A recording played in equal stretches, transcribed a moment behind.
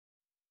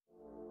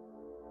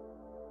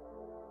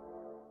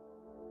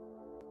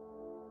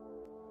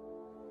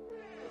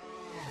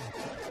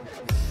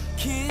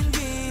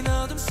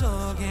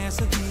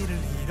속에서 길을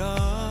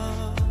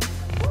잃어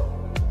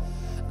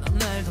넌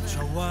날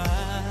덮쳐와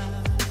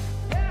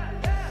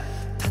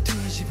다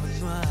뒤집어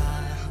놔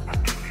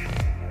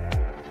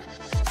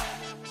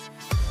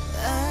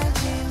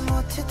알지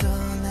못해도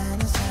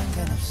나는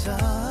상관없어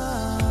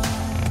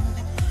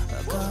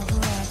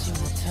거부하지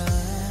못한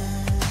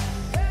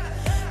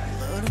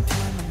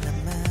물음표만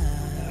남아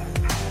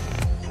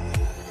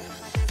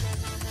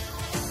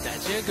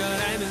따질 걸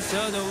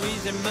알면서도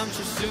이제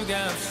멈출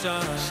수가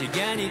없어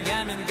시간이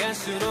가면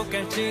갈수록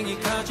갈증이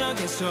커져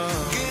계속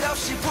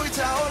끝없이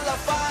불타올라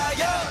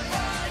fire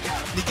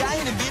네가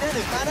있는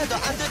미래는 하나도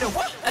안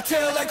두려워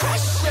Until I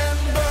crash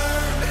and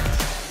burn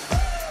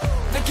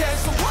난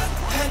계속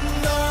원해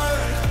널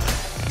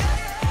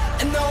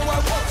And no I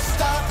won't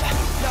stop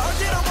나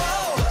어지러워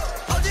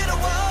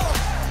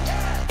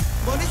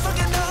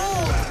머릿속에 no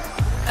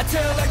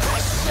Until I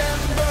crash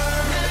and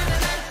burn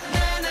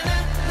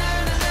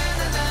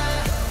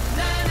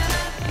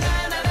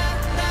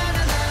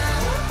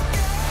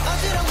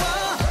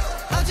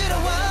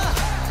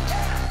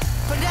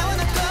But I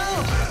wanna go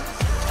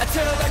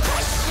Until I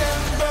crash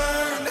and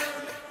burn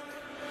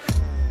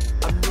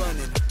I'm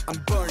running, I'm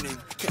burning,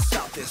 can't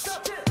stop this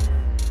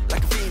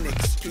Like a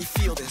phoenix, can you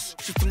feel this?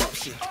 쉴 틈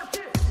없이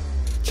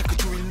자꾸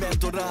주위를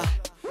맴돌아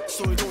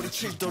소리돌이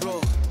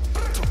치도록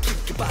더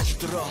깊게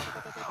빠지도록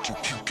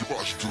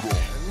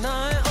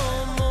나의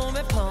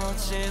온몸에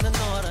퍼지는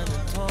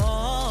너라는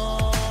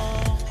톡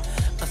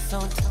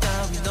선택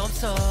따윈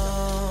없어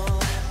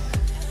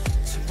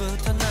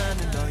처음부터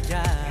나는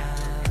너야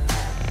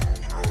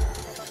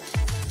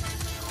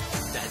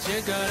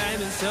따질 걸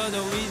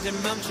알면서도 이제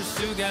멈출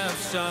수가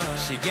없어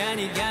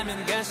시간이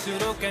가면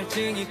갈수록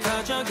갈증이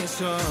커져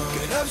계속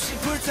끝없이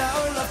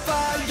불타올라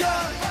fire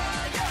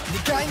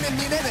네가 있는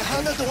미래는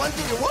하나도 안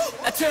두려워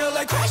Until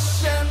I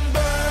crash and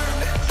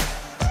burn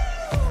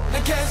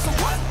난 계속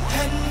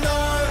원해 널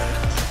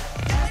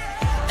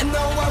And no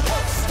I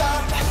won't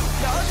stop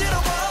나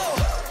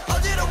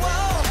어지러워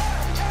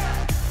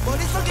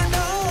머릿속에 no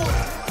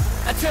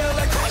Until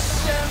I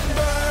crash and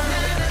burn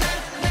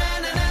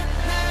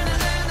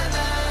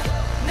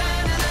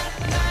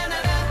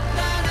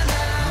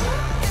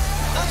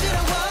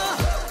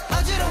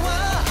어지러워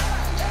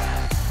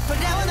But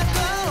I wanna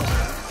go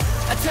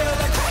Until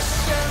I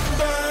crash and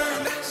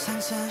burn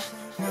상상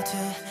못해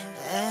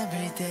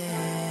everyday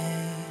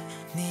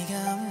네가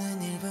없는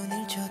 1분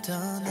 1초도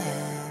난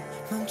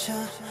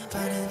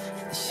멈춰버린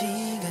이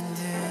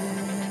시간들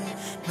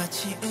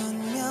마치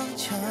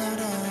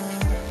운명처럼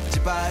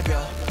짓밟혀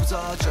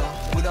부서져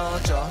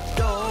무너져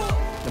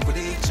또난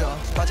부딪혀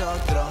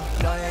빠져들어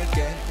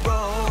너에게로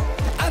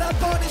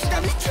알아보니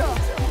시간 미쳐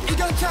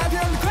이건 차별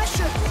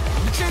question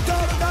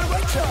미치도록 날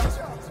외쳐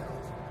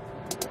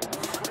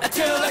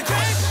Until I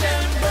crash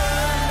and burn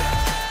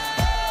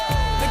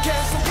난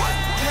계속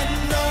원해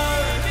널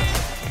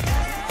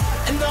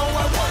And no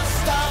I won't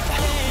stop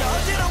나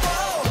어지러워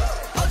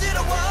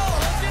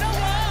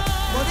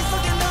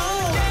머릿속에 no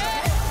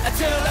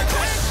Until I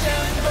crash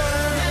and burn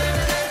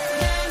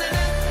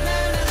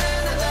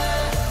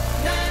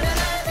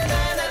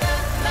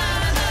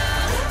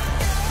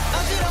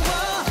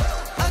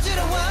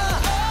어지러워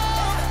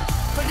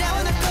But I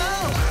wanna go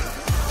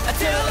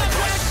Until I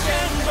crash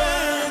and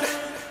burn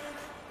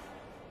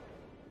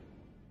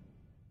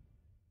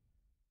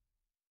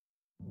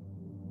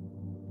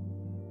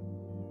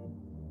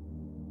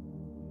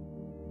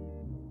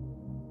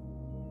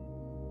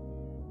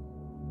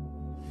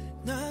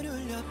널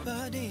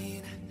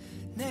울려버린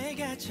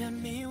내가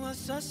참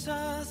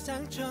미웠었어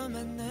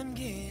상처만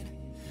남긴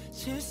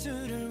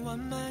실수를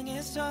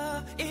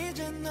원망해서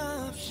이젠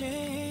너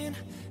없인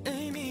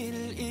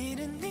의미를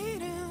잃은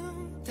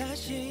이름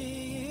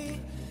다시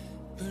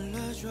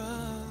불러줘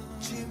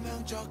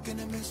치명적인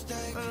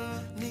mistake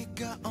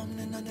네가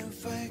없는 하늘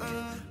fake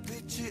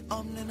빛이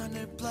없는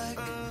하늘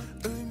black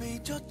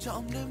의미조차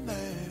없는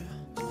매일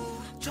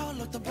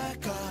철렀던 bad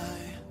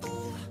guy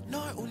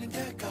널 울린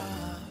대가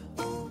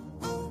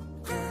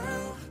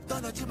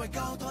떠나지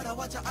말고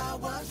돌아와줘 I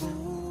want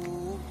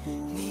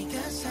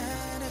네가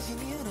사라진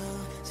이유로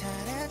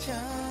사라져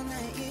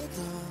나의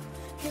이도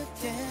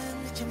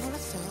그땐 미처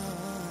몰랐어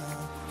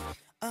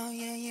Oh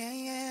yeah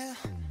yeah yeah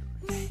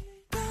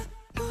네가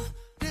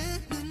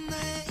부르는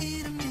나의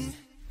이름이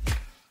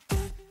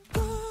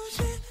듣고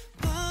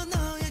싶어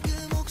너의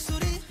그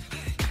목소리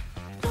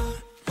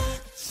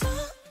몰랐어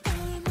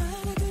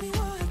얼마나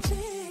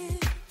그리워한지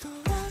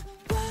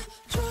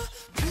돌아와줘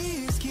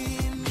Please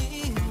give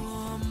me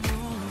one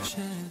more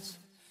chance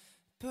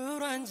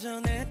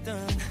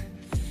불완전했던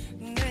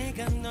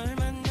내가 널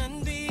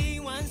만난 뒤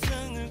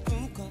완성을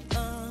꿈꿔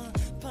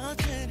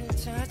퍼즐을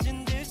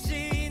찾은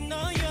듯이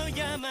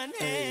너여야만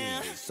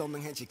해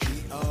선명해지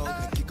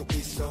기억 느끼고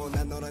있어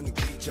난 너라는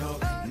기적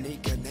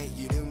네가 내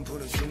이름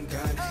부른 순간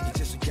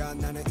이제서야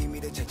나는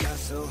의미를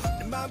찾았어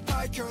내 맘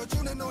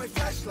밝혀주는 너의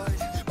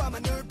flashlight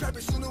밤하늘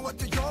밟을 수는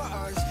what are your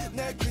eyes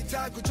내 귀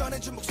닫고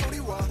전해준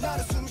목소리와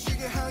나를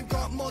숨쉬게 한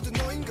것 모두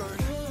너인걸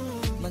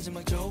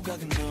마지막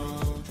조각은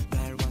너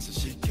날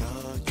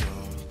완성시켜줘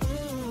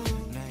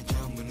나의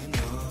전부는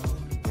너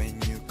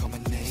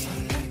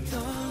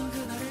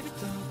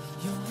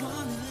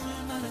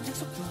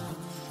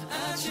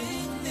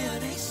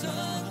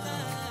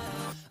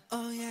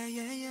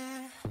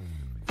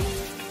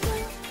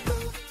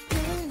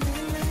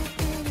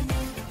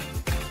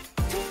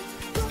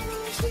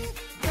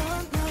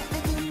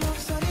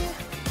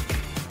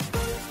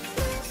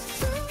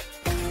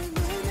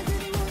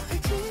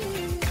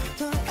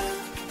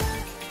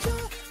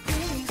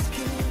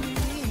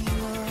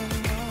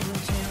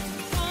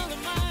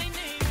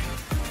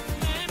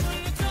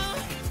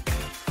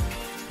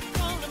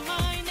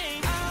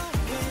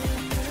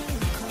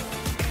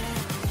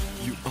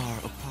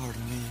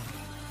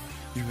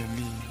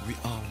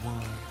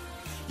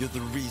You're the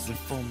reason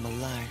for my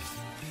life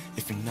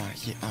If you're not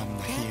here I'm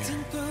not here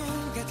같은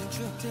꿈 같은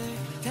추억들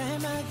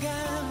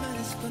닮아간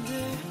많은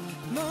습관들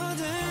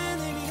모든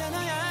의미가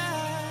너야